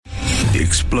The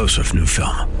explosive new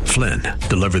film, Flynn,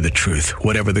 deliver the truth,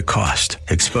 whatever the cost,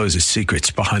 exposes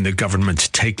secrets behind the government's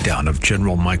takedown of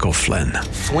General Michael Flynn.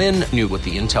 Flynn knew what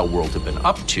the intel world had been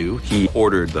up to. He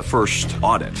ordered the first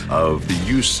audit of the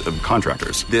use of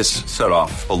contractors. This set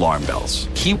off alarm bells.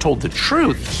 He told the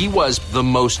truth. He was the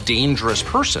most dangerous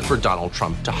person for Donald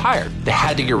Trump to hire. They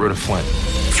had to get rid of Flynn.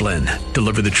 Flynn,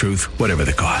 deliver the truth, whatever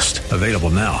the cost. Available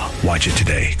now. Watch it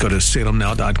today. Go to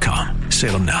salemnow.com.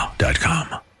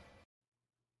 salemnow.com.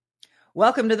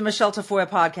 Welcome to the Michelle Tafoya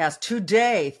podcast.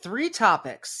 Today, 3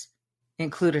 topics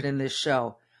included in this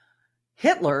show: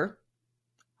 Hitler,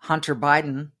 Hunter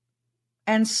Biden,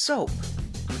 and soap.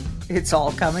 It's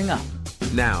all coming up.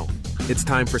 Now, it's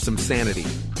time for some sanity.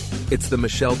 It's the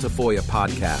Michelle Tafoya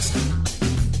podcast.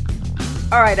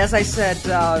 All right, as I said,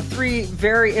 3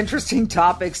 very interesting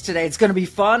topics today. It's going to be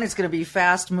fun. It's going to be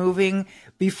fast moving.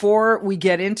 Before we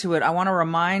get into it, I want to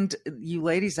remind you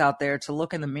ladies out there to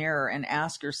look in the mirror and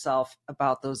ask yourself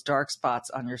about those dark spots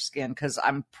on your skin, because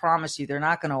I promise you they're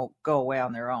not going to go away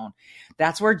on their own.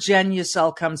 That's where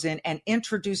Genucel comes in, and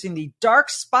introducing the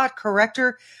Dark Spot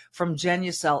Corrector from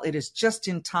Genucel. It is just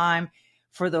in time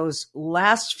for those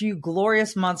last few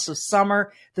glorious months of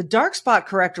summer. The Dark Spot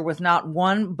Corrector, with not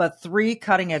 1 but 3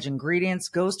 cutting-edge ingredients,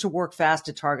 goes to work fast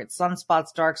to target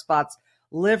sunspots, dark spots,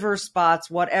 liver spots,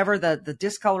 whatever the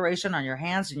discoloration on your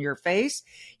hands and your face.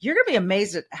 You're going to be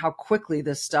amazed at how quickly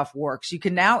this stuff works. You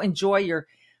can now enjoy your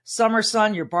summer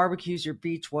sun, your barbecues, your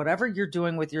beach, whatever you're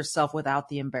doing with yourself without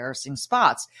the embarrassing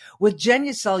spots. With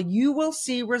Genucel, you will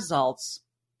see results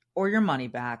or your money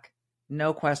back.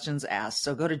 No questions asked.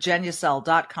 So go to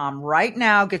Genucel.com right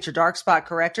now. Get your dark spot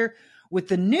corrector with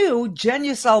the new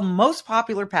Genucel Most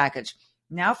Popular Package,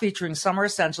 now featuring summer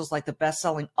essentials like the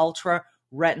best-selling Ultra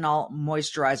Retinol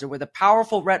Moisturizer, with a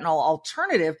powerful retinol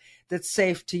alternative that's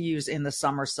safe to use in the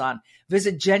summer sun.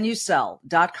 Visit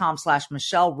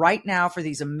Genucel.com/Michelle right now for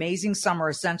these amazing summer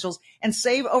essentials and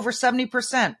save over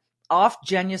 70% off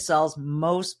Genucel's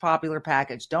Most Popular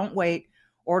Package. Don't wait.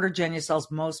 Order Genucel's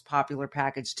Most Popular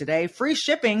Package today. Free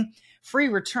shipping, free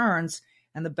returns,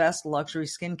 and the best luxury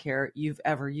skincare you've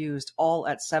ever used, all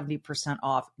at 70%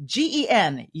 off.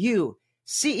 Genucel.com/Michelle.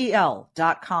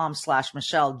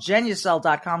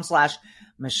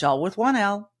 Genucel.com/Michelle with 1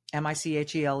 L,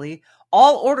 Michele.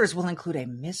 All orders will include a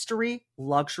mystery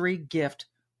luxury gift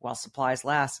while supplies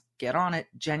last. Get on it.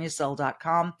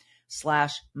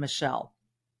 Genucel.com/Michelle.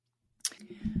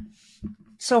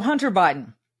 So Hunter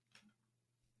Biden.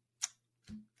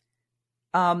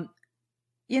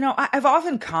 I've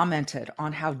often commented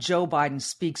on how Joe Biden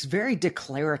speaks very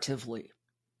declaratively.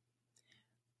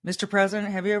 Mr.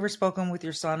 President, have you ever spoken with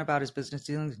your son about his business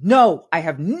dealings? No, I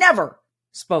have never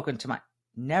spoken to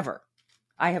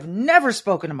I have never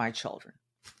spoken to my children.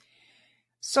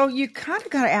 So you kind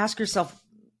of got to ask yourself,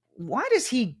 why does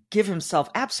he give himself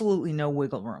absolutely no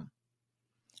wiggle room?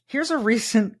 Here's a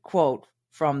recent quote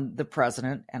from the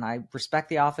president, and I respect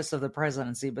the office of the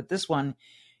presidency, but this one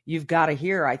you've got to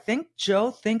hear. I think Joe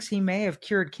thinks he may have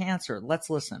cured cancer. Let's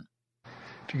listen.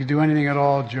 If you could do anything at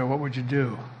all, Joe, what would you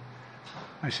do?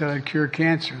 I said I'd cure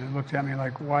cancer. They looked at me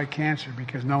like, why cancer?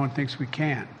 Because no one thinks we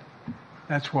can.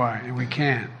 That's why, and we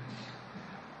can.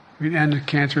 We've ended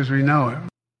cancer as we know it.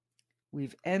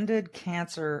 We've ended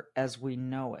cancer as we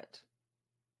know it.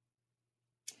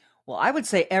 Well, I would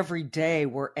say every day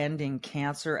we're ending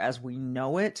cancer as we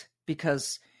know it,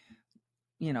 because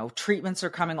treatments are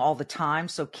coming all the time.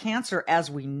 So cancer as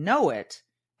we know it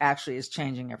actually is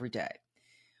changing every day.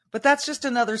 But that's just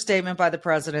another statement by the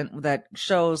president that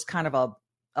shows kind of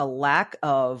a lack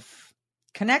of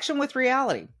connection with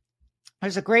reality.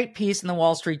 There's a great piece in the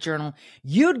Wall Street Journal.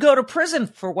 You'd go to prison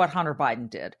for what Hunter Biden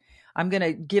did. I'm going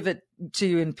to give it to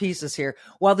you in pieces here.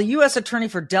 While the U.S. Attorney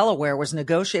for Delaware was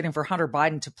negotiating for Hunter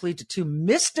Biden to plead to 2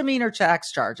 misdemeanor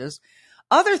tax charges,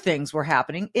 other things were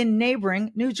happening in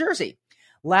neighboring New Jersey.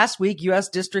 Last week, U.S.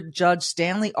 District Judge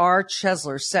Stanley R.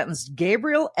 Chesler sentenced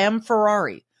Gabriel M.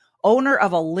 Ferrari, owner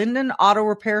of a Linden auto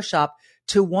repair shop,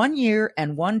 to 1 year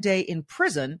and 1 day in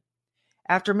prison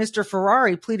after Mr.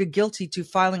 Ferrari pleaded guilty to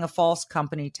filing a false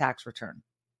company tax return.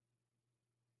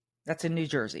 That's in New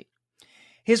Jersey.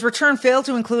 His return failed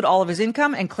to include all of his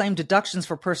income and claimed deductions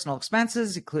for personal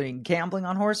expenses, including gambling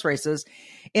on horse races.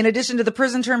 In addition to the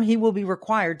prison term, he will be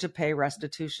required to pay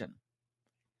restitution.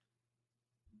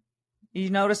 You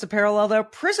notice a parallel there?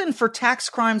 Prison for tax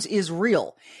crimes is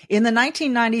real. In the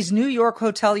 1990s, New York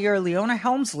hotelier Leona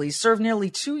Helmsley served nearly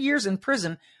 2 years in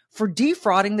prison for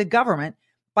defrauding the government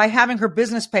by having her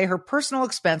business pay her personal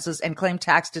expenses and claim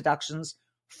tax deductions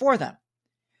for them.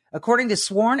 According to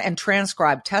sworn and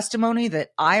transcribed testimony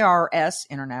that IRS,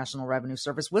 International Revenue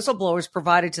Service, whistleblowers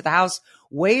provided to the House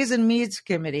Ways and Means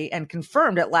Committee and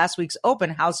confirmed at last week's open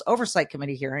House Oversight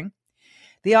Committee hearing,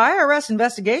 the IRS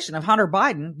investigation of Hunter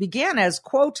Biden began as,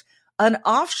 quote, an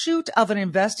offshoot of an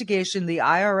investigation the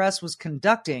IRS was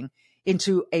conducting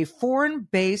into a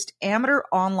foreign-based amateur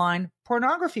online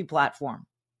pornography platform.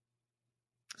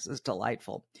 This is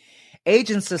delightful.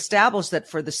 Agents established that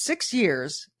for the 6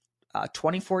 years,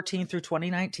 2014 through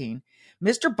 2019,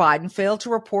 Mr. Biden failed to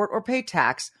report or pay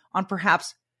tax on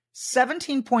perhaps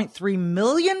 $17.3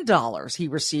 million he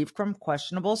received from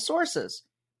questionable sources.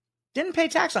 Didn't pay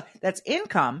tax on it. That's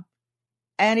income,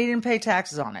 and he didn't pay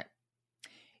taxes on it.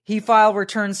 He filed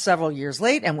returns several years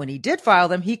late, and when he did file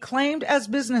them, he claimed as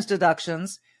business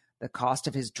deductions the cost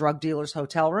of his drug dealer's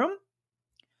hotel room,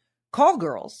 call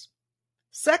girls,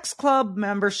 sex club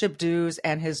membership dues,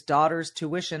 and his daughter's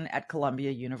tuition at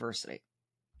Columbia University.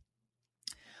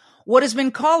 What has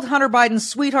been called Hunter Biden's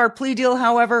sweetheart plea deal,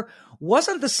 however,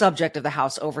 wasn't the subject of the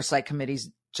House Oversight Committee's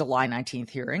July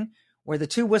 19th hearing, where the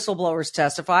two whistleblowers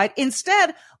testified.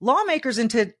 Instead, lawmakers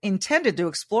intended to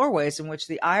explore ways in which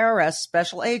the IRS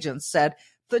special agents said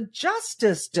the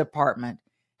Justice Department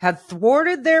had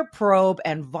thwarted their probe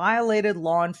and violated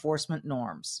law enforcement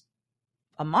norms.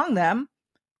 Among them,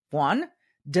 1,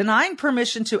 denying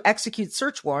permission to execute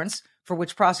search warrants for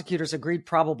which prosecutors agreed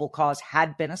probable cause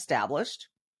had been established,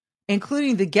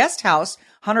 including the guest house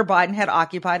Hunter Biden had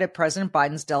occupied at President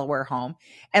Biden's Delaware home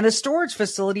and the storage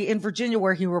facility in Virginia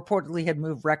where he reportedly had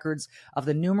moved records of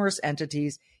the numerous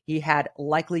entities he had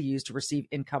likely used to receive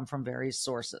income from various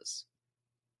sources.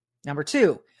 Number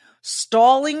 2,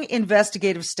 stalling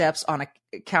investigative steps on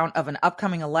account of an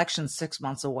upcoming election 6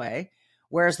 months away,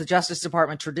 whereas the Justice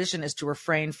Department tradition is to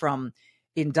refrain from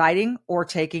indicting or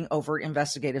taking overt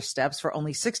investigative steps for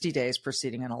only 60 days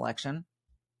preceding an election.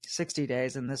 60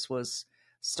 days, and this was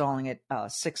stalling it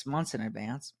 6 months in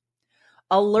advance.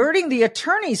 Alerting the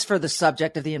attorneys for the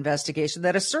subject of the investigation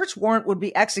that a search warrant would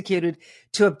be executed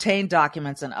to obtain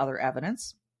documents and other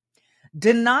evidence.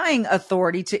 Denying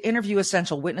authority to interview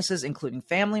essential witnesses, including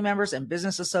family members and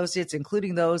business associates,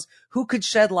 including those who could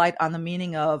shed light on the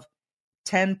meaning of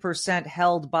 10%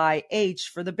 held by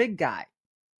H for the big guy.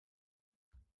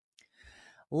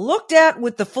 Looked at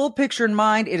with the full picture in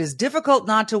mind, it is difficult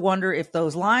not to wonder if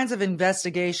those lines of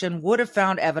investigation would have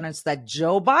found evidence that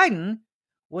Joe Biden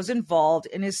was involved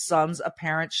in his son's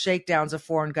apparent shakedowns of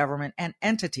foreign government and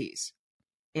entities.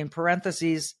 In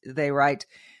parentheses, they write,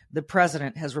 the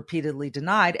president has repeatedly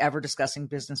denied ever discussing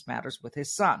business matters with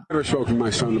his son. I've never spoken to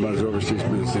my son about his overseas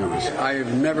business dealings. I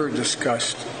have never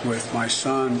discussed with my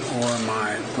son or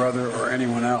my brother or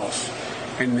anyone else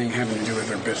anything having to do with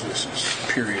their businesses,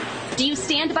 period. Do you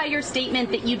stand by your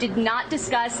statement that you did not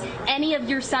discuss any of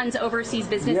your son's overseas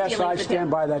business dealings? Yes, I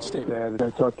stand by that statement. I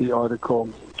thought the article,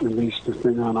 at least the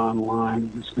thing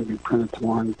online, it's going to be printed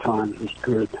tomorrow in the Times, was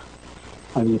good.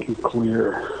 I think it's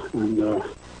clear. And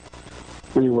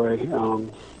anyway,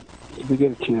 if you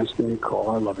get a chance, give me a call.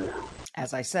 I love you.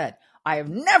 As I said, I have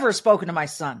never spoken to my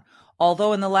son,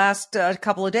 although in the last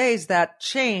couple of days that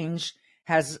change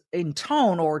has in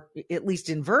tone, or at least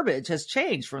in verbiage, has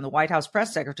changed from the White House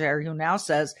press secretary, who now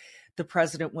says the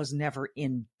president was never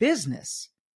in business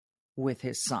with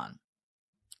his son.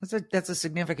 That's a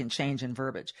significant change in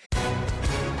verbiage.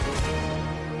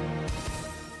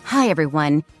 Hi,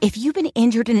 everyone. If you've been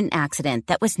injured in an accident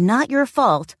that was not your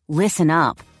fault, listen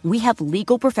up. We have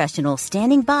legal professionals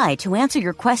standing by to answer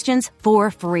your questions for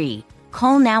free.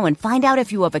 Call now and find out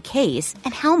if you have a case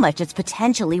and how much it's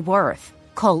potentially worth.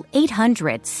 Call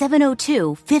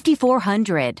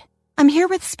 800-702-5400. I'm here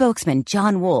with spokesman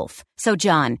John Wolf. So,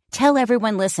 John, tell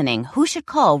everyone listening who should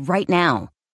call right now.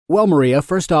 Well, Maria,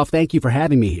 first off, thank you for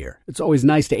having me here. It's always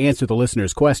nice to answer the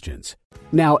listeners' questions.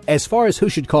 Now, as far as who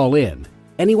should call in,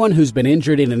 anyone who's been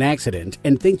injured in an accident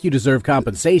and think you deserve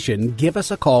compensation, give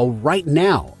us a call right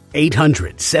now.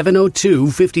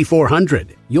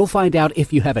 800-702-5400. You'll find out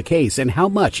if you have a case and how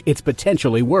much it's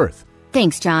potentially worth.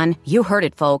 Thanks, John. You heard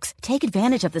it, folks. Take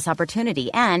advantage of this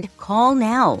opportunity and call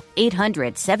now.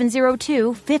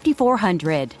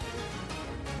 800-702-5400.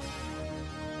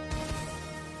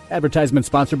 Advertisement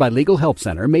sponsored by Legal Help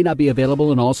Center. May not be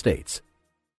available in all states.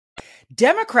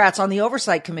 Democrats on the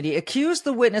Oversight Committee accused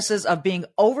the witnesses of being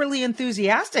overly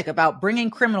enthusiastic about bringing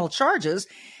criminal charges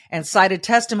and cited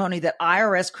testimony that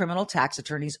IRS criminal tax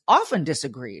attorneys often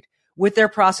disagreed with their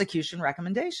prosecution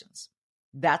recommendations.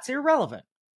 That's irrelevant.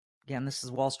 Again, this is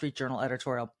Wall Street Journal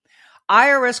editorial.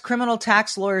 IRS criminal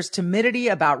tax lawyers' timidity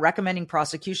about recommending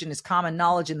prosecution is common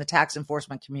knowledge in the tax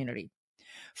enforcement community.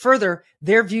 Further,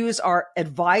 their views are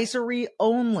advisory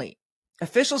only.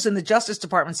 Officials in the Justice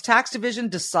Department's tax division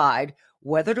decide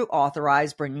whether to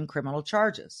authorize bringing criminal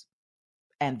charges.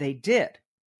 And they did.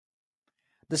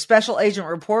 The special agent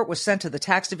report was sent to the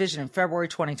tax division in February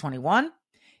 2021.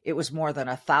 It was more than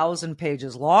 1,000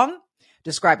 pages long,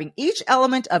 describing each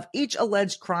element of each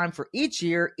alleged crime for each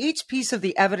year, each piece of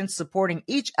the evidence supporting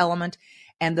each element,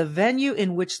 and the venue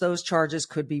in which those charges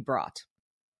could be brought.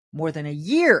 More than a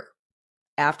year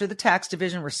after the tax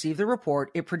division received the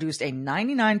report, it produced a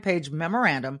 99-page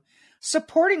memorandum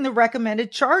supporting the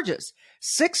recommended charges,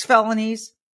 6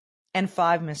 felonies and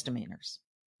 5 misdemeanors.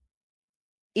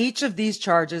 Each of these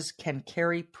charges can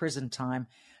carry prison time,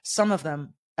 some of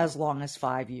them as long as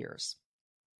 5 years.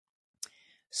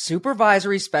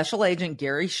 Supervisory Special Agent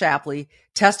Gary Shapley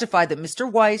testified that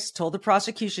Mr. Weiss told the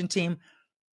prosecution team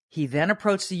he then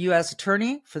approached the U.S.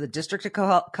 Attorney for the District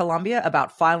of Columbia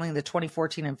about filing the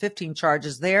 2014 and 15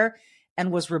 charges there and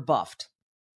was rebuffed.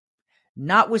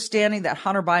 Notwithstanding that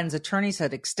Hunter Biden's attorneys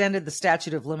had extended the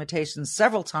statute of limitations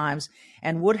several times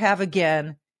and would have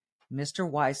again, Mr.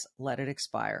 Weiss let it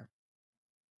expire.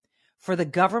 For the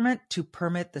government to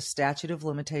permit the statute of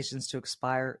limitations to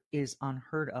expire is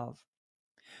unheard of.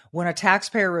 When a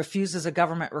taxpayer refuses a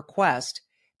government request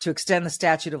to extend the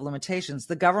statute of limitations,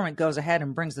 the government goes ahead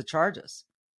and brings the charges.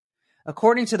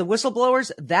 According to the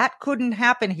whistleblowers, that couldn't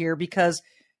happen here because,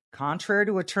 contrary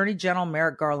to Attorney General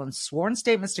Merrick Garland's sworn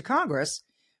statements to Congress,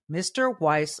 Mr.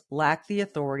 Weiss lacked the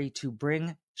authority to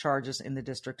bring charges in the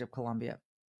District of Columbia.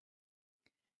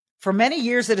 For many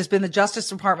years, it has been the Justice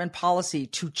Department policy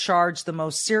to charge the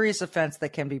most serious offense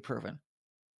that can be proven.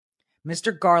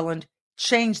 Mr. Garland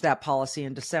changed that policy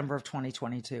in December of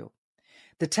 2022.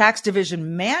 The tax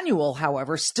division manual,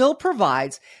 however, still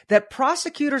provides that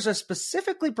prosecutors are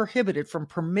specifically prohibited from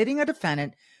permitting a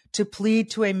defendant to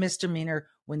plead to a misdemeanor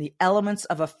when the elements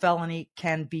of a felony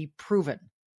can be proven.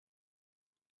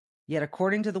 Yet,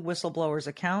 according to the whistleblowers'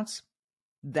 accounts,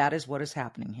 that is what is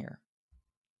happening here.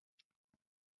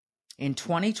 In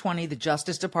 2020, the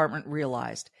Justice Department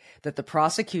realized that the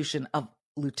prosecution of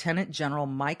Lieutenant General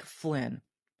Mike Flynn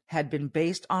had been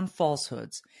based on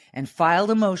falsehoods and filed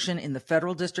a motion in the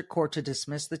federal district court to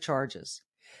dismiss the charges.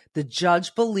 The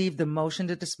judge believed the motion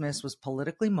to dismiss was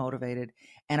politically motivated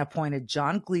and appointed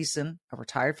John Gleeson, a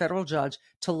retired federal judge,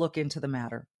 to look into the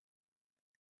matter.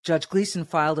 Judge Gleeson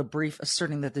filed a brief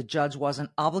asserting that the judge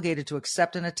wasn't obligated to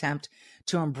accept an attempt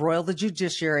to embroil the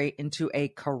judiciary into a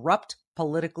corrupt,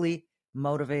 politically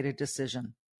motivated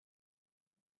decision.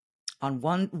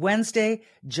 On Wednesday,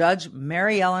 Judge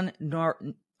Mary Ellen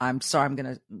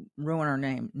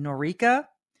Norica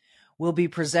will be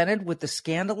presented with the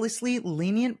scandalously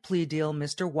lenient plea deal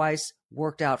Mr. Weiss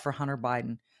worked out for Hunter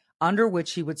Biden, under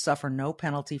which he would suffer no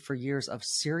penalty for years of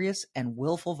serious and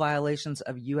willful violations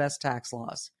of U.S. tax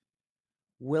laws.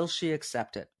 Will she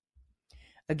accept it?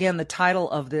 Again, the title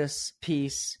of this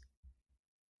piece,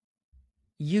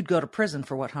 "You'd Go to Prison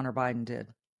for What Hunter Biden Did."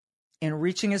 In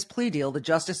reaching his plea deal, the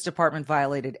Justice Department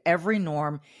violated every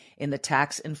norm in the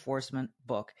tax enforcement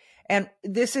book. And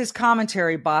this is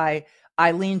commentary by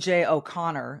Eileen J.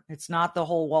 O'Connor. It's not the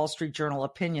whole Wall Street Journal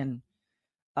opinion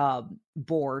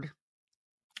board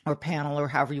or panel or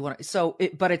however you want to.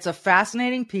 But it's a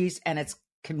fascinating piece and it's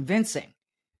convincing.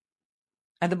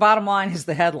 And the bottom line is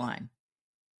the headline.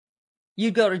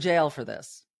 You'd go to jail for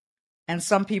this. And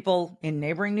some people in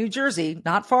neighboring New Jersey,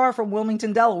 not far from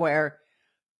Wilmington, Delaware,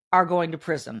 are going to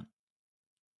prison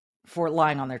for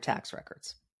lying on their tax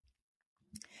records.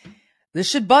 This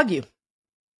should bug you.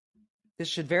 This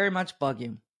should very much bug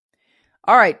you.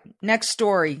 All right, next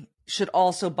story should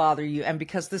also bother you. And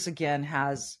because this, again,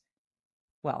 has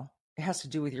to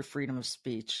do with your freedom of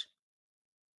speech,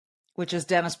 which, as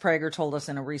Dennis Prager told us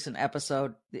in a recent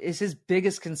episode, is his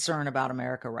biggest concern about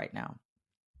America right now.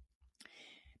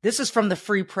 This is from the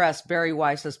Free Press, Bari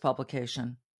Weiss's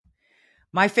publication.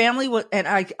 My family was, and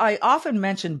I often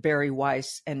mention Bari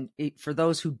Weiss, and for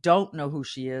those who don't know who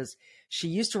she is, she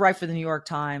used to write for the New York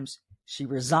Times. She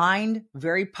resigned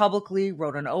very publicly,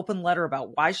 wrote an open letter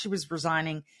about why she was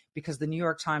resigning because the New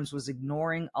York Times was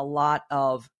ignoring a lot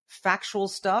of factual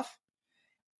stuff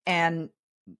and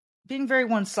being very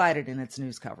one-sided in its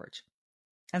news coverage.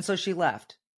 And so she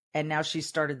left. And now she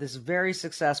started this very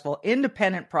successful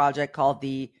independent project called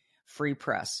the Free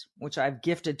Press, which I've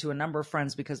gifted to a number of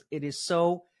friends because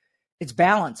it's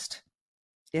balanced.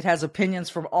 It has opinions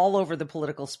from all over the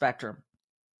political spectrum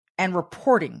and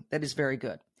reporting that is very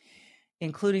good,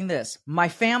 including this. My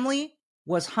family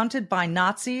was hunted by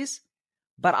Nazis,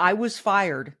 but I was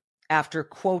fired after,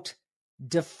 quote,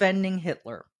 defending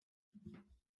Hitler.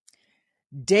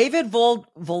 David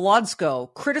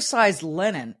Volodsko criticized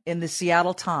Lenin in the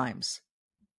Seattle Times.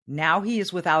 Now he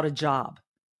is without a job.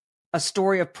 A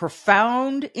story of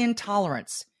profound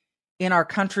intolerance in our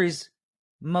country's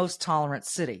most tolerant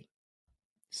city,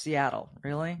 Seattle.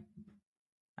 Really?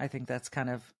 I think that's kind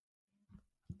of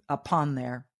a pun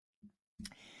there.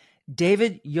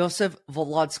 David Yosef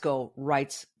Volodsko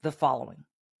writes the following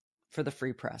for the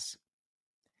Free Press.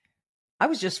 I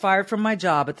was just fired from my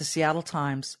job at the Seattle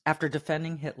Times after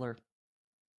defending Hitler.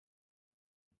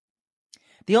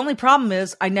 The only problem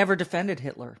is I never defended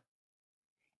Hitler.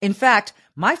 In fact,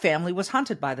 my family was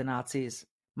hunted by the Nazis.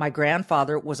 My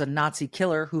grandfather was a Nazi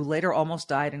killer who later almost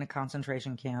died in a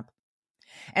concentration camp.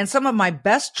 And some of my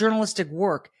best journalistic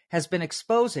work has been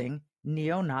exposing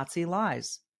neo-Nazi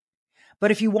lies.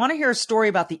 But if you want to hear a story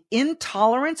about the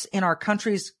intolerance in our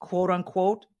country's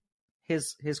quote-unquote,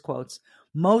 his quotes,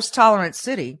 most tolerant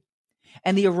city,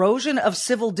 and the erosion of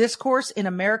civil discourse in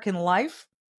American life,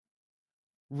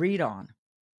 read on.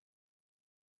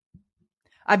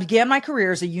 I began my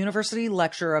career as a university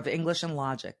lecturer of English and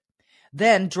logic.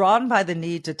 Then, drawn by the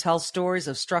need to tell stories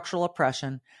of structural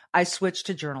oppression, I switched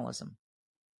to journalism.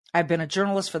 I've been a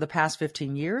journalist for the past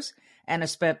 15 years and have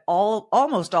spent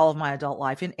almost all of my adult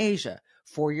life in Asia,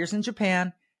 4 years in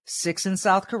Japan, 6 in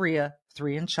South Korea,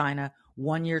 3 in China,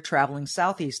 1 year traveling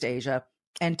Southeast Asia,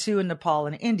 and 2 in Nepal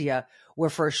and India, where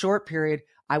for a short period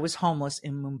I was homeless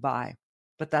in Mumbai.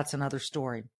 But that's another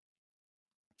story.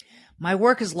 My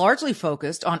work is largely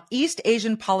focused on East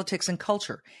Asian politics and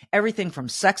culture, everything from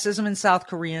sexism in South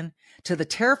Korea to the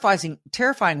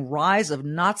terrifying rise of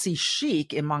Nazi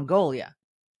chic in Mongolia.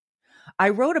 I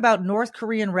wrote about North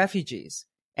Korean refugees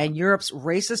and Europe's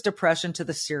racist oppression to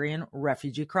the Syrian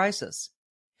refugee crisis.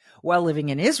 While living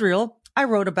in Israel, I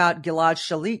wrote about Gilad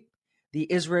Shalit, the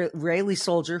Israeli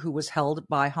soldier who was held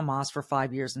by Hamas for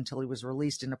 5 years until he was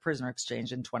released in a prisoner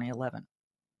exchange in 2011.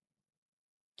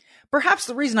 Perhaps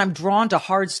the reason I'm drawn to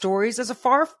hard stories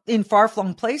in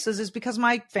far-flung places is because of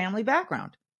my family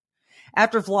background.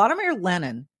 After Vladimir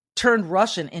Lenin turned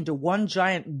Russian into one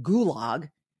giant gulag,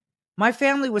 my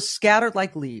family was scattered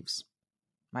like leaves.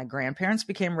 My grandparents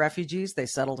became refugees. They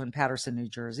settled in Paterson, New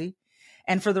Jersey.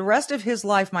 And for the rest of his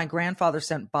life, my grandfather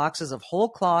sent boxes of whole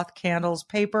cloth, candles,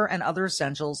 paper, and other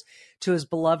essentials to his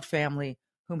beloved family,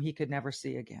 whom he could never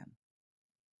see again.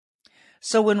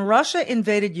 So when Russia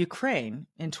invaded Ukraine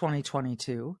in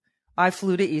 2022, I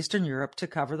flew to Eastern Europe to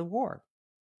cover the war.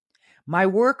 My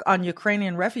work on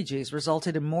Ukrainian refugees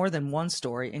resulted in more than one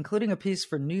story, including a piece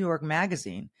for New York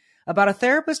Magazine about a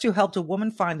therapist who helped a woman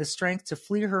find the strength to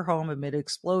flee her home amid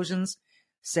explosions,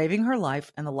 saving her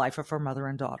life and the life of her mother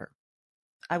and daughter.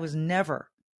 I was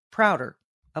never prouder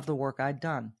of the work I'd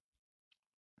done.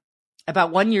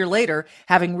 About 1 year later,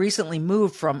 having recently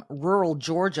moved from rural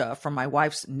Georgia from my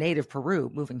wife's native Peru,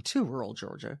 moving to rural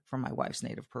Georgia from my wife's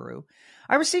native Peru,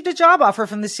 I received a job offer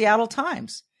from the Seattle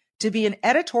Times to be an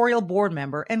editorial board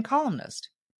member and columnist.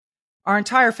 Our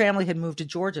entire family had moved to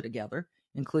Georgia together,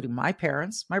 including my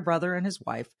parents, my brother, and his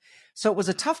wife, so it was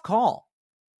a tough call.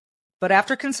 But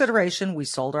after consideration, we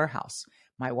sold our house.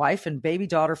 My wife and baby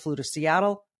daughter flew to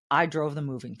Seattle. I drove the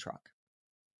moving truck.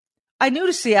 I knew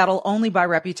to Seattle only by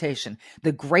reputation,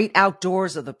 the great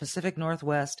outdoors of the Pacific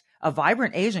Northwest, a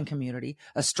vibrant Asian community,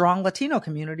 a strong Latino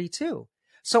community too.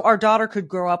 So our daughter could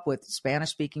grow up with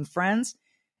Spanish-speaking friends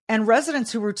and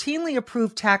residents who routinely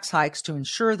approved tax hikes to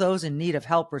ensure those in need of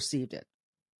help received it.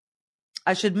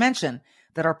 I should mention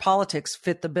that our politics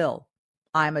fit the bill.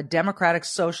 I'm a democratic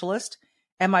socialist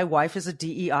and my wife is a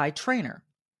DEI trainer.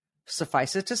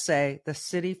 Suffice it to say, the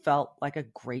city felt like a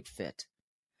great fit.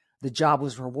 The job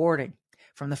was rewarding.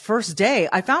 From the first day,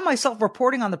 I found myself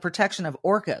reporting on the protection of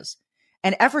orcas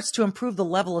and efforts to improve the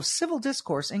level of civil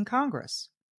discourse in Congress.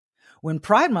 When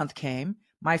Pride Month came,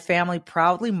 my family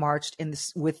proudly marched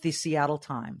with the Seattle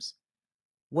Times.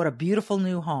 What a beautiful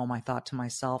new home, I thought to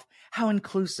myself. How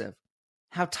inclusive,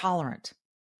 how tolerant,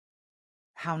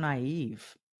 how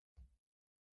naive.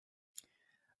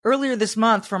 Earlier this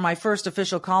month, for my first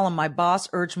official column, my boss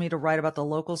urged me to write about the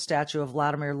local statue of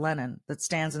Vladimir Lenin that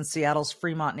stands in Seattle's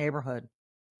Fremont neighborhood.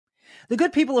 The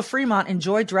good people of Fremont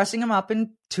enjoy dressing him up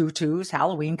in tutus,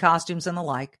 Halloween costumes, and the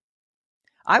like.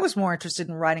 I was more interested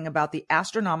in writing about the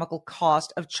astronomical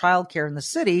cost of childcare in the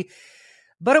city,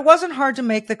 but it wasn't hard to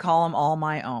make the column all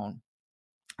my own.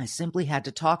 I simply had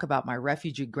to talk about my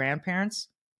refugee grandparents,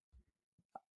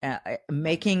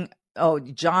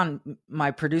 John,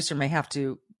 my producer, may have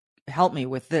to help me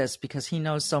with this because he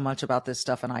knows so much about this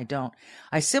stuff and I don't.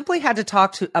 I simply had to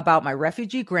talk about my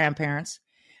refugee grandparents,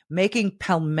 making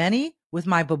pelmeni with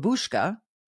my babushka.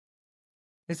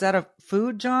 Is that a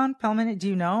food, John? Pelmeni, do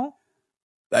you know?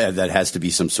 That has to be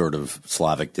some sort of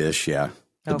Slavic dish, yeah.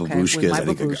 The okay, babushka is,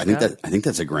 I think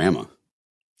that's a grandma.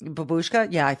 Babushka?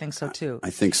 Yeah, I think so too. I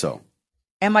think so.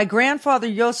 And my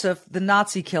grandfather Joseph, the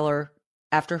Nazi killer,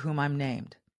 after whom I'm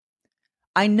named.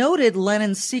 I noted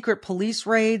Lenin's secret police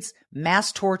raids,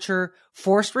 mass torture,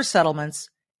 forced resettlements,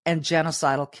 and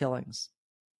genocidal killings.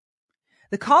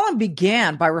 The column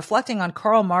began by reflecting on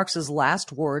Karl Marx's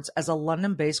last words as a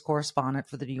London-based correspondent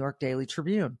for the New York Daily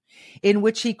Tribune, in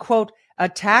which he, quote,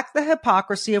 attacked the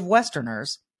hypocrisy of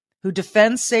Westerners who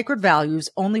defend sacred values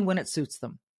only when it suits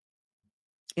them.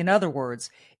 In other words,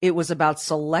 it was about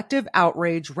selective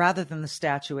outrage rather than the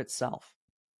statue itself.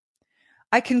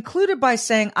 I concluded by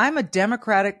saying I'm a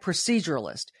democratic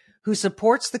proceduralist who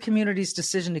supports the community's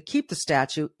decision to keep the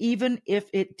statue even if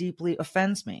it deeply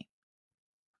offends me.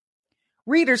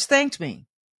 Readers thanked me.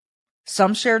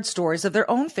 Some shared stories of their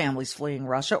own families fleeing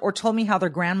Russia or told me how their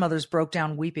grandmothers broke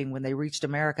down weeping when they reached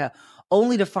America,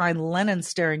 only to find Lenin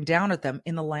staring down at them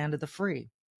in the land of the free.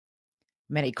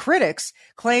 Many critics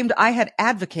claimed I had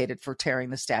advocated for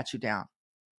tearing the statue down.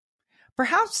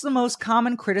 Perhaps the most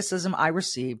common criticism I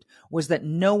received was that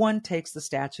no one takes the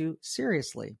statue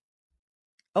seriously.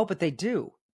 Oh, but they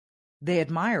do. They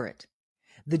admire it.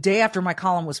 The day after my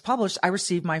column was published, I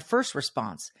received my first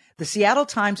response. The Seattle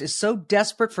Times is so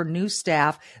desperate for new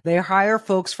staff, they hire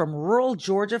folks from rural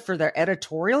Georgia for their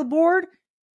editorial board?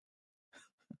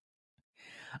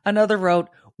 Another wrote,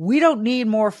 we don't need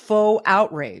more faux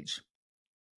outrage.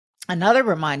 Another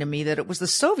reminded me that it was the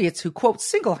Soviets who, quote,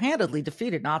 single-handedly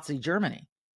defeated Nazi Germany.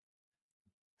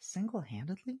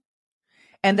 Single-handedly?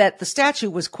 And that the statue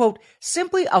was, quote,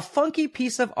 simply a funky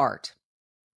piece of art.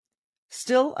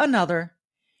 Still another,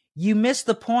 you missed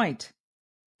the point.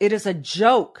 It is a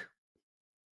joke.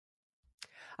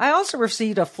 I also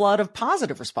received a flood of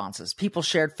positive responses. People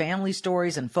shared family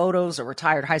stories and photos. A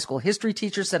retired high school history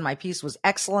teacher said my piece was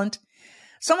excellent.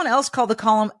 Someone else called the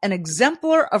column an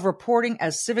exemplar of reporting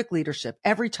as civic leadership.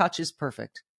 Every touch is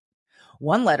perfect.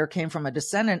 One letter came from a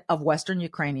descendant of Western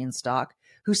Ukrainian stock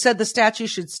who said the statue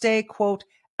should stay, quote,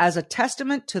 as a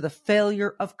testament to the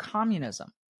failure of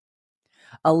communism.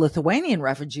 A Lithuanian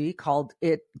refugee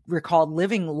recalled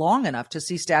living long enough to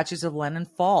see statues of Lenin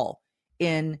fall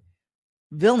in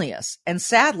Vilnius and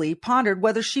sadly pondered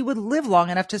whether she would live long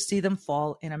enough to see them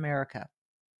fall in America.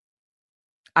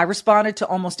 I responded to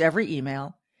almost every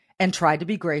email and tried to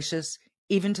be gracious,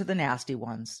 even to the nasty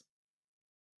ones.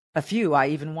 A few I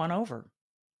even won over.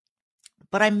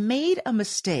 But I made a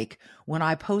mistake when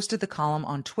I posted the column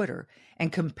on Twitter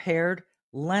and compared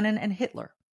Lenin and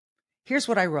Hitler. Here's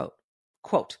what I wrote,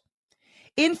 quote,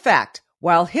 in fact,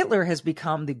 while Hitler has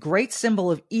become the great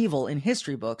symbol of evil in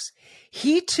history books,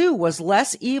 he too was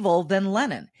less evil than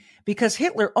Lenin, because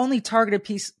Hitler only targeted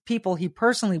people he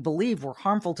personally believed were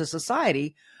harmful to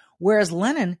society, whereas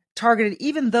Lenin targeted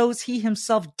even those he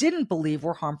himself didn't believe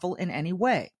were harmful in any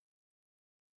way.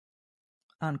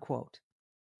 Unquote.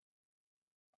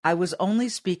 I was only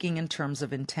speaking in terms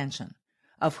of intention,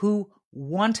 of who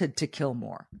wanted to kill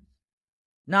more,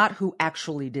 not who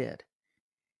actually did.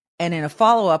 And in a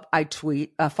follow-up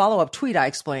tweet, I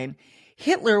explained,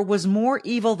 Hitler was more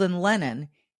evil than Lenin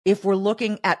if we're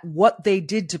looking at what they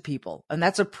did to people. And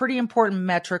that's a pretty important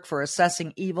metric for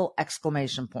assessing evil,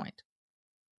 exclamation point.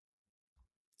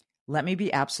 Let me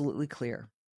be absolutely clear.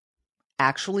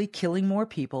 Actually killing more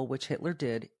people, which Hitler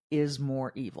did, is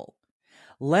more evil.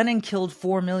 Lenin killed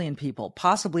 4 million people,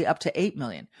 possibly up to 8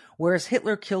 million, whereas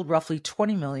Hitler killed roughly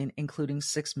 20 million, including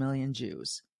 6 million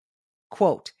Jews.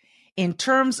 Quote, in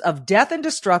terms of death and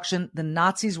destruction, the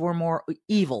Nazis were more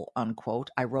evil, unquote,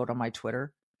 I wrote on my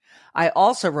Twitter. I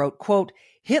also wrote, quote,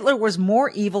 Hitler was more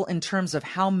evil in terms of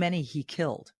how many he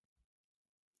killed.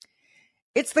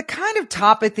 It's the kind of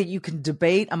topic that you can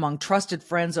debate among trusted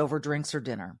friends over drinks or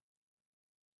dinner.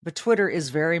 But Twitter is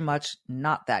very much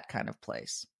not that kind of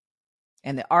place.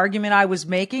 And the argument I was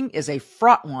making is a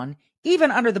fraught one,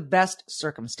 even under the best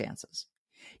circumstances.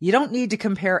 You don't need to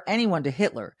compare anyone to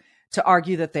Hitler to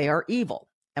argue that they are evil,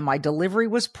 and my delivery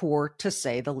was poor, to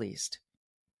say the least.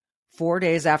 4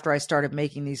 days after I started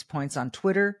making these points on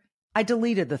Twitter, I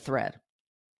deleted the thread.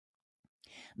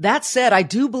 That said, I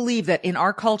do believe that in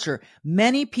our culture,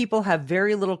 many people have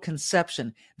very little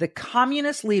conception that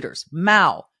communist leaders,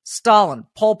 Mao, Stalin,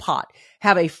 Pol Pot,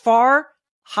 have a far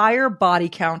higher body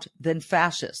count than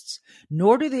fascists,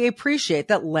 nor do they appreciate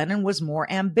that Lenin was more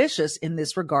ambitious in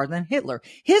this regard than Hitler.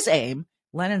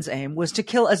 Lenin's aim, was to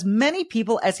kill as many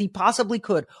people as he possibly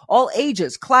could, all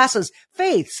ages, classes,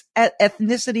 faiths,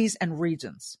 ethnicities, and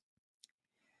regions.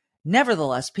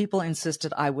 Nevertheless, people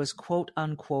insisted I was, quote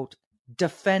unquote,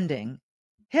 defending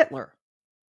Hitler.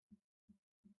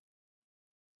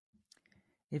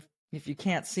 If you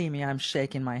can't see me, I'm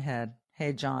shaking my head.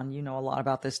 Hey, John, you know a lot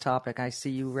about this topic. I see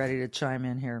you ready to chime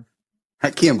in here. I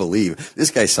can't believe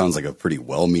this guy sounds like a pretty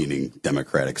well-meaning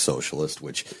democratic socialist,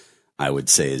 which I would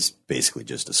say is basically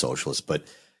just a socialist. But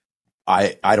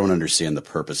I don't understand the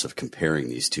purpose of comparing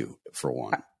these two, for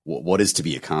one. What is to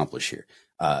be accomplished here?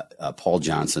 Paul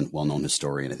Johnson, well-known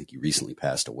historian, I think he recently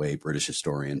passed away, British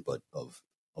historian, but of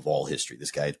all history.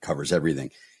 This guy covers everything.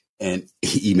 And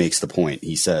he makes the point.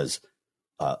 He says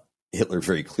Hitler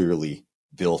very clearly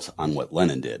built on what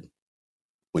Lenin did.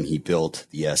 When he built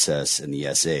the SS and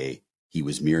the SA, he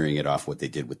was mirroring it off what they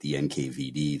did with the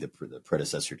NKVD, the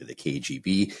predecessor to the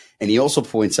KGB. And he also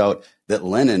points out that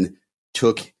Lenin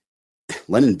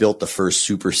built the first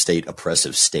super state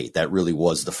oppressive state. That really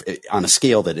was on a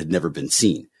scale that had never been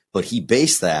seen. But he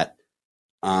based that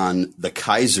on the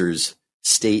Kaiser's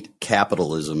state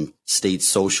capitalism, state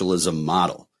socialism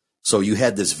model. So you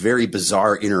had this very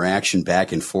bizarre interaction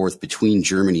back and forth between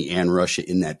Germany and Russia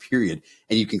in that period.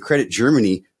 And you can credit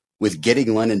Germany with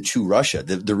getting Lenin to Russia.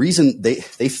 The reason they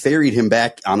ferried him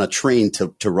back on a train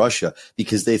to Russia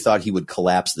because they thought he would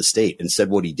collapse the state. Instead,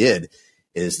 what he did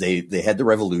is they had the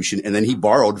revolution, and then he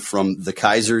borrowed from the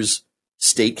Kaiser's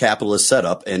state capitalist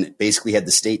setup and basically had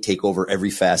the state take over every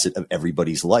facet of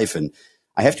everybody's life. And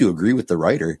I have to agree with the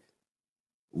writer.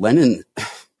 Lenin,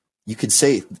 you could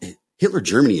say Hitler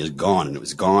Germany is gone, and it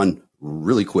was gone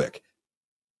really quick.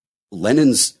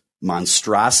 Lenin's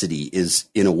monstrosity is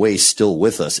in a way still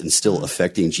with us and still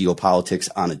affecting geopolitics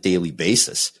on a daily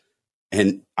basis.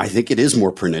 And I think it is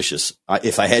more pernicious.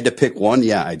 If I had to pick one,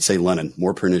 yeah, I'd say Lenin,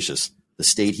 more pernicious. The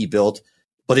state he built,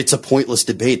 but it's a pointless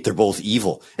debate. They're both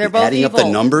evil. They're both adding evil. Up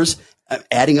the numbers,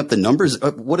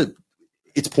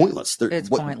 it's pointless. It's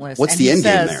pointless. What's the end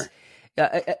game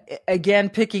there? Again,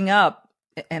 picking up,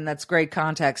 and that's great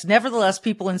context. Nevertheless,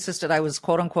 people insisted I was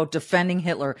quote unquote defending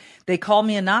Hitler. They called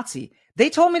me a Nazi. They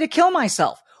told me to kill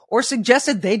myself or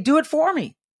suggested they'd do it for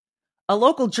me. A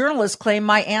local journalist claimed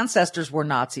my ancestors were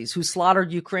Nazis who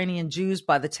slaughtered Ukrainian Jews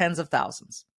by the tens of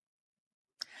thousands.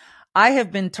 I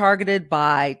have been targeted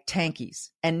by tankies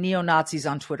and neo-Nazis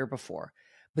on Twitter before,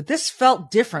 but this felt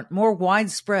different, more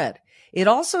widespread. It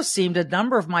also seemed a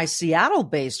number of my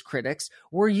Seattle-based critics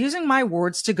were using my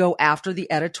words to go after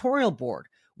the editorial board,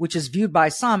 which is viewed by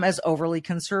some as overly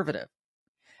conservative.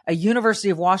 A University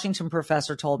of Washington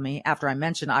professor told me after I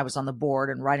mentioned I was on the board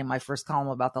and writing my first column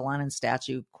about the Lenin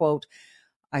statue, quote,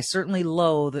 "I certainly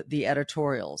loathe the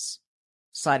editorials,"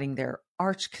 citing their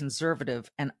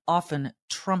arch-conservative and often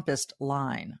Trumpist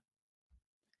line.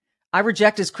 I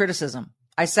reject his criticism.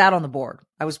 I sat on the board.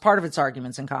 I was part of its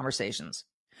arguments and conversations.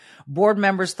 Board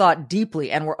members thought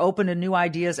deeply and were open to new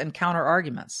ideas and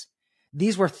counter-arguments.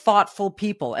 These were thoughtful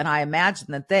people, and I imagine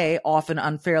that they, often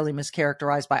unfairly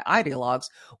mischaracterized by ideologues,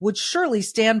 would surely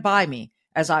stand by me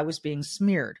as I was being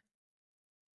smeared.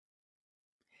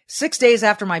 6 days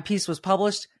after my piece was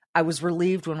published, I was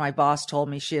relieved when my boss told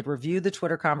me she had reviewed the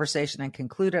Twitter conversation and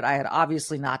concluded I had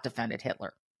obviously not defended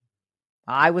Hitler.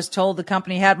 I was told the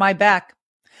company had my back.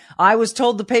 I was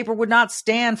told the paper would not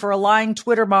stand for a lying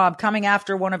Twitter mob coming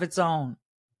after one of its own.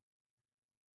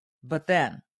 But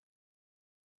then,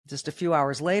 just a few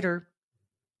hours later,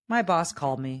 my boss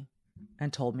called me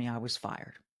and told me I was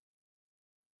fired.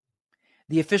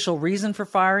 The official reason for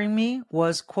firing me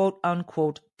was, quote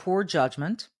unquote, poor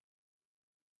judgment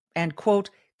and, quote,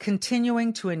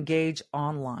 continuing to engage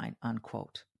online,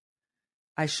 unquote.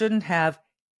 I shouldn't have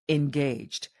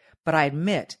engaged, but I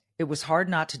admit it was hard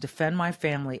not to defend my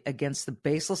family against the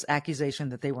baseless accusation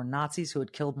that they were Nazis who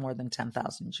had killed more than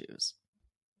 10,000 Jews.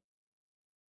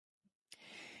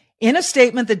 In a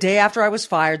statement the day after I was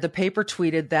fired, the paper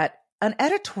tweeted that an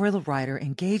editorial writer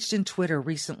engaged in Twitter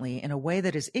recently in a way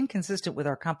that is inconsistent with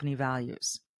our company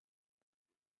values.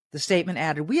 The statement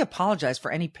added, "We apologize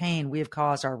for any pain we have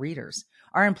caused our readers,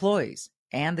 our employees,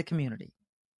 and the community."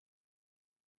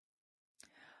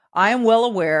 I am well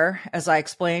aware, as I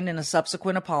explained in a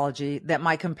subsequent apology, that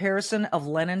my comparison of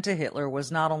Lenin to Hitler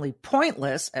was not only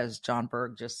pointless, as John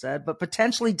Berg just said, but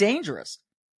potentially dangerous.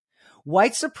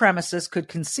 White supremacists could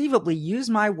conceivably use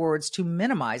my words to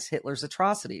minimize Hitler's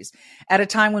atrocities at a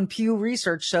time when Pew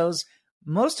Research shows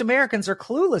most Americans are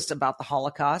clueless about the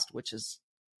Holocaust, which is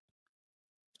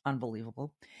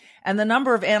unbelievable, and the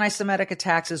number of anti-Semitic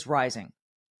attacks is rising.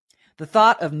 The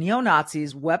thought of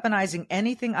neo-Nazis weaponizing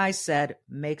anything I said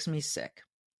makes me sick.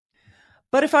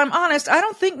 But if I'm honest, I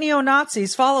don't think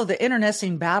neo-Nazis follow the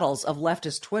internecine battles of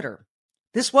leftist Twitter.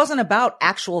 This wasn't about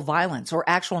actual violence or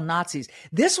actual Nazis.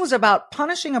 This was about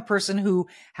punishing a person who,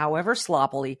 however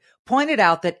sloppily, pointed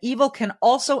out that evil can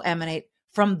also emanate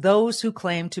from those who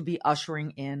claim to be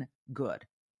ushering in good.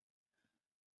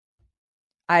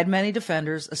 I had many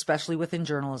defenders, especially within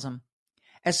journalism.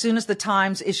 As soon as the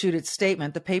Times issued its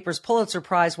statement, the paper's Pulitzer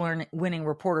Prize winning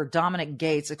reporter Dominic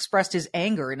Gates expressed his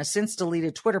anger in a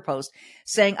since-deleted Twitter post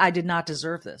saying, "I did not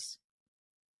deserve this."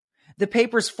 The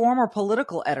paper's former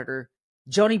political editor,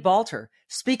 Joni Balter,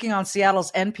 speaking on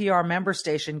Seattle's NPR member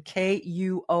station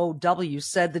KUOW,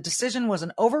 said the decision was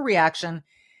an overreaction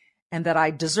and that I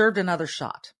deserved another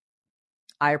shot.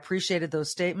 I appreciated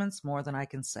those statements more than I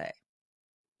can say.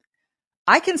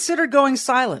 I considered going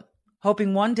silent,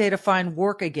 hoping one day to find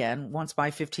work again once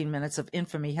my 15 minutes of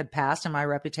infamy had passed and my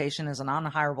reputation as an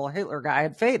unhirable Hitler guy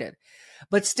had faded.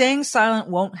 But staying silent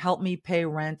won't help me pay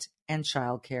rent and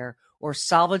childcare or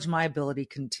salvage my ability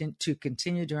to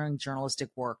continue doing journalistic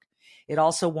work. It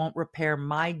also won't repair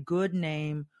my good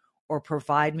name or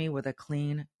provide me with a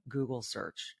clean Google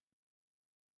search.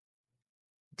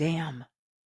 Damn.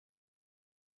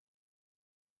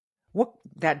 What?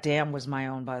 That damn was my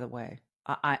own, by the way.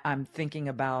 I'm thinking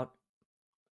about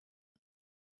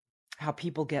how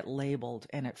people get labeled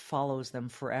and it follows them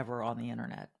forever on the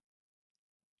internet.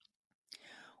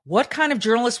 What kind of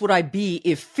journalist would I be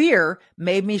if fear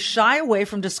made me shy away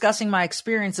from discussing my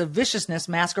experience of viciousness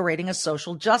masquerading as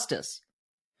social justice?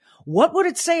 What would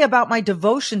it say about my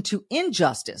devotion to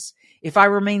injustice if I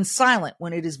remain silent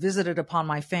when it is visited upon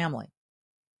my family?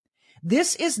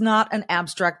 This is not an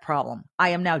abstract problem. I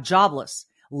am now jobless,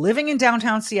 living in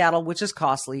downtown Seattle, which is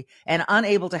costly, and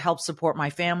unable to help support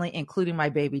my family, including my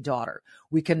baby daughter.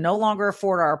 We can no longer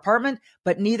afford our apartment,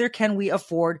 but neither can we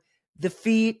afford the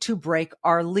fee to break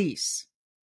our lease.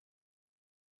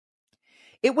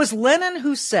 It was Lenin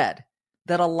who said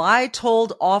that a lie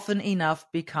told often enough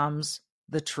becomes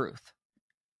the truth.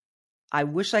 I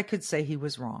wish I could say he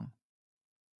was wrong,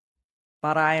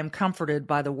 but I am comforted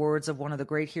by the words of one of the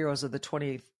great heroes of the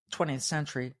 20th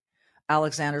century,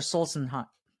 Alexander Solzhenitsyn.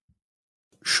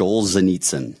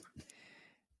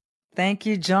 Thank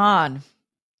you, John.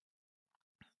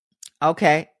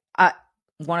 Okay.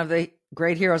 One of the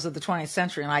great heroes of the 20th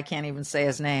century, and I can't even say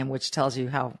his name, which tells you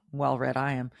how well-read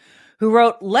I am, who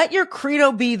wrote, "Let your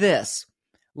credo be this.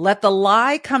 Let the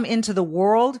lie come into the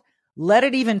world. Let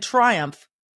it even triumph,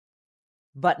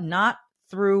 but not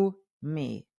through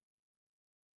me."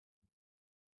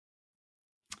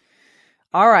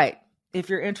 All right. If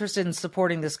you're interested in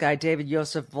supporting this guy, David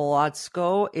Yosef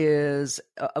Volodsko is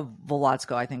a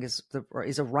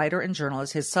writer and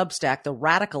journalist. His Substack, The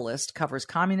Radicalist, covers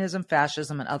communism,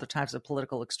 fascism, and other types of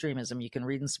political extremism. You can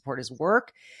read and support his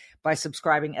work by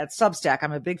subscribing at Substack.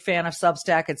 I'm a big fan of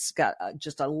Substack. It's got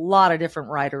just a lot of different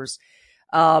writers.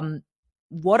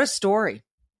 What a story.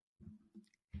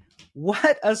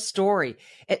 What a story.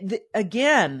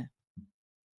 Again,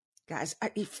 guys,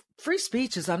 free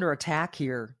speech is under attack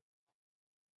here.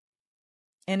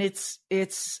 And it's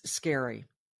scary.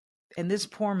 And this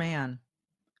poor man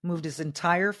moved his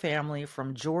entire family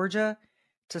from Georgia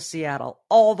to Seattle,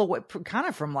 all the way, kind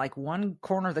of from like one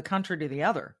corner of the country to the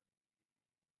other.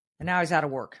 And now he's out of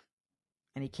work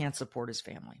and he can't support his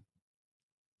family.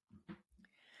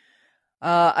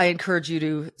 I encourage you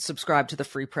to subscribe to the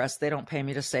Free Press. They don't pay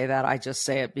me to say that. I just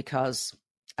say it because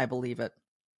I believe it.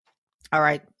 All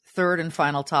right. Third and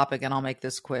final topic, and I'll make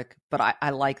this quick, but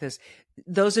I like this.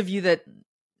 Those of you that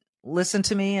listen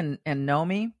to me and know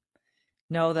me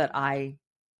know that I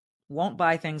won't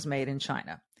buy things made in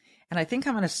China. And I think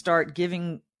I'm going to start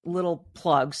giving little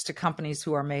plugs to companies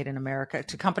who are made in America,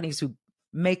 to companies who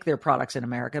make their products in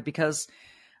America, because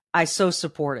I so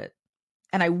support it.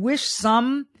 And I wish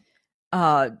some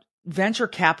venture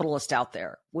capitalist out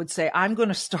there would say, I'm going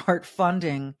to start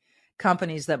funding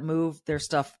companies that move their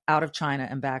stuff out of China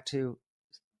and back to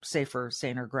safer,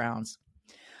 saner grounds.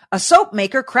 A soap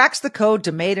maker cracks the code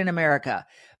to Made in America.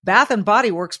 Bath &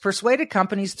 Body Works persuaded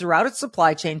companies throughout its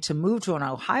supply chain to move to an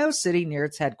Ohio city near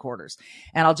its headquarters.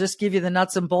 And I'll just give you the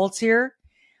nuts and bolts here.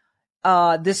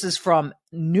 This is from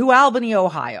New Albany,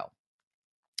 Ohio.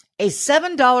 A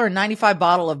 $7.95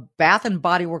 bottle of Bath &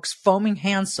 Body Works foaming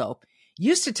hand soap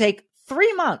used to take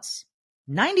 3 months,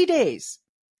 90 days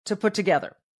to put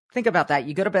together. Think about that.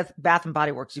 You go to Bath &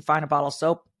 Body Works, you find a bottle of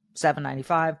soap,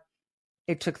 $7.95.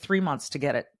 It took 3 months to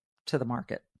get it to the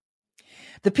market.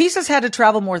 The pieces had to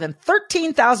travel more than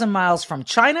 13,000 miles from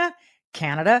China,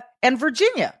 Canada, and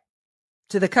Virginia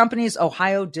to the company's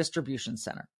Ohio distribution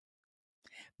center.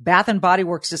 Bath & Body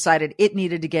Works decided it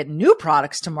needed to get new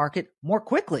products to market more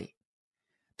quickly.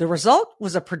 The result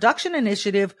was a production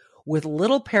initiative with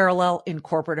little parallel in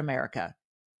corporate America.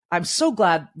 I'm so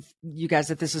glad, you guys,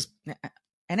 that this is,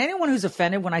 and anyone who's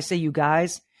offended when I say you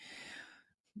guys,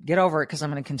 get over it because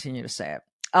I'm going to continue to say it.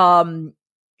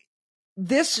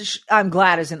 This, I'm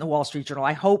glad, is in the Wall Street Journal.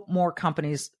 I hope more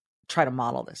companies try to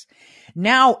model this.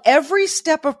 Now, every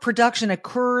step of production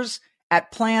occurs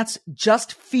at plants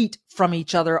just feet from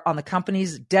each other on the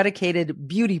company's dedicated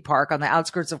beauty park on the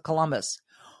outskirts of Columbus.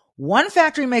 One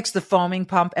factory makes the foaming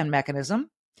pump and mechanism.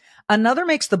 Another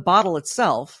makes the bottle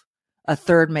itself. A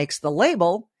third makes the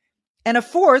label. And a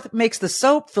fourth makes the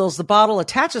soap, fills the bottle,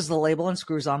 attaches the label, and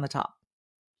screws on the top.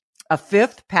 A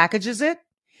fifth packages it.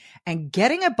 And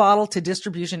getting a bottle to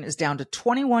distribution is down to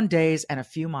 21 days and a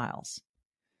few miles.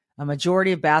 A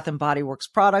majority of Bath & Body Works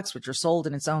products, which are sold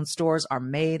in its own stores, are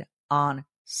made on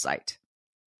site.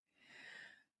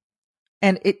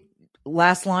 And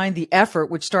last line, the effort,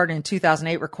 which started in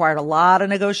 2008, required a lot of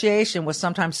negotiation with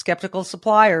sometimes skeptical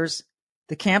suppliers.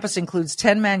 The campus includes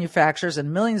 10 manufacturers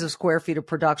and millions of square feet of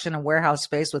production and warehouse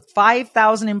space with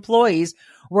 5,000 employees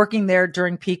working there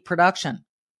during peak production.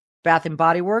 Bath &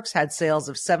 Body Works had sales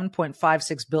of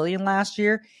 $7.56 billion last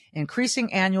year,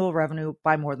 increasing annual revenue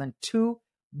by more than $2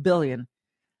 billion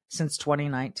since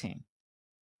 2019.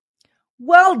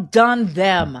 Well done,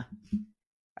 them.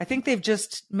 I think they've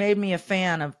just made me a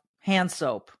fan of hand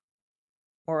soap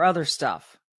or other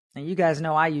stuff. And you guys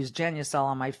know I use Genucel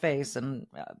on my face and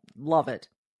love it.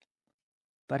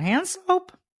 But hand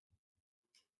soap?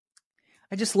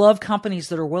 I just love companies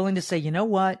that are willing to say, you know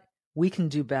what? We can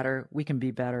do better. We can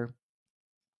be better.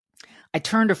 I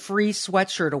turned a free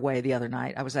sweatshirt away the other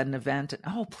night. I was at an event. And,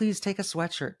 oh, please take a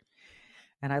sweatshirt.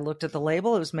 And I looked at the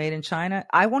label. It was made in China.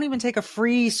 I won't even take a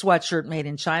free sweatshirt made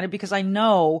in China because I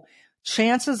know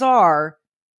chances are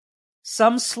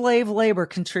some slave labor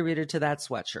contributed to that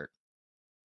sweatshirt.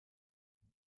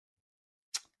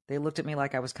 They looked at me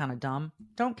like I was kind of dumb.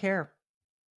 Don't care.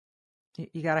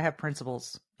 You got to have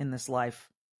principles in this life.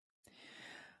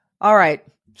 All right.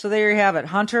 So there you have it.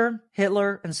 Hunter,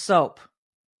 Hitler, and soap.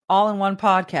 All in one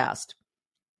podcast.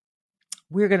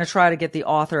 We're going to try to get the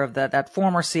author of that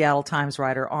former Seattle Times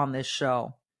writer on this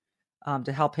show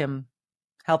to help him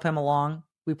along.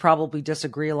 We probably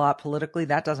disagree a lot politically.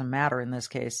 That doesn't matter in this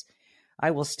case.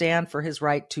 I will stand for his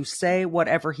right to say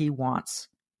whatever he wants.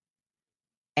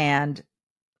 And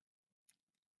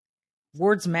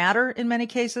words matter in many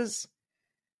cases,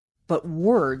 but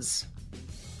words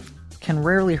can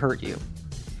rarely hurt you.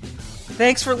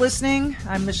 Thanks for listening.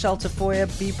 I'm Michelle Tafoya.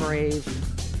 Be brave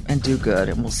and do good,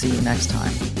 and we'll see you next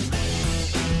time.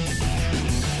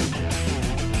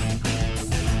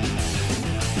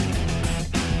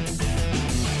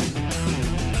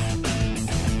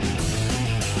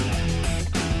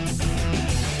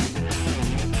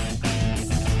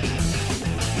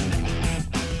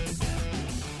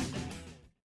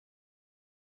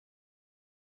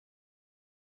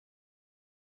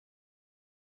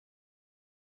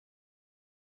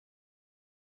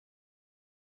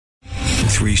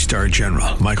 Three-star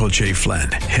General Michael J.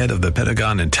 Flynn, head of the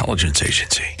Pentagon Intelligence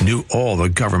Agency, knew all the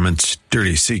government's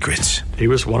dirty secrets. He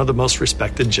was one of the most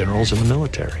respected generals in the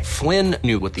military. Flynn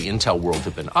knew what the intel world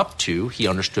had been up to. He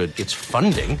understood its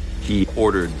funding. He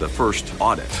ordered the first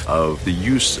audit of the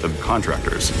use of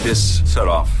contractors. This set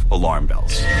off alarm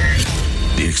bells.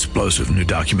 The explosive new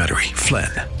documentary,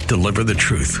 Flynn, Deliver the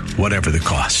Truth, Whatever the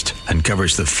Cost,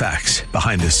 uncovers the facts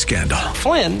behind this scandal.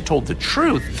 Flynn told the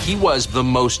truth. He was the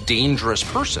most dangerous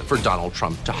person for Donald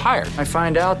Trump to hire. I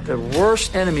find out the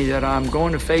worst enemy that I'm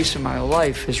going to face in my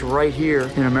life is right here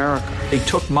in America. They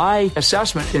took my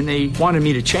assessment and they wanted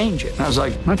me to change it. And I was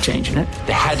like, I'm not changing it.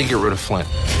 They had to get rid of Flynn.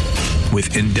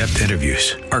 With in-depth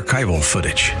interviews, archival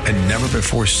footage, and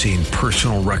never-before-seen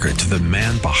personal records of the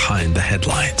man behind the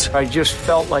headlines. I just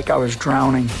felt like I was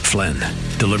drowning. Flynn,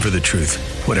 Deliver the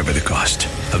Truth, Whatever the Cost.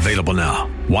 Available now.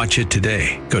 Watch it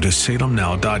today. Go to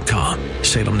salemnow.com.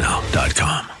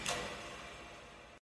 salemnow.com.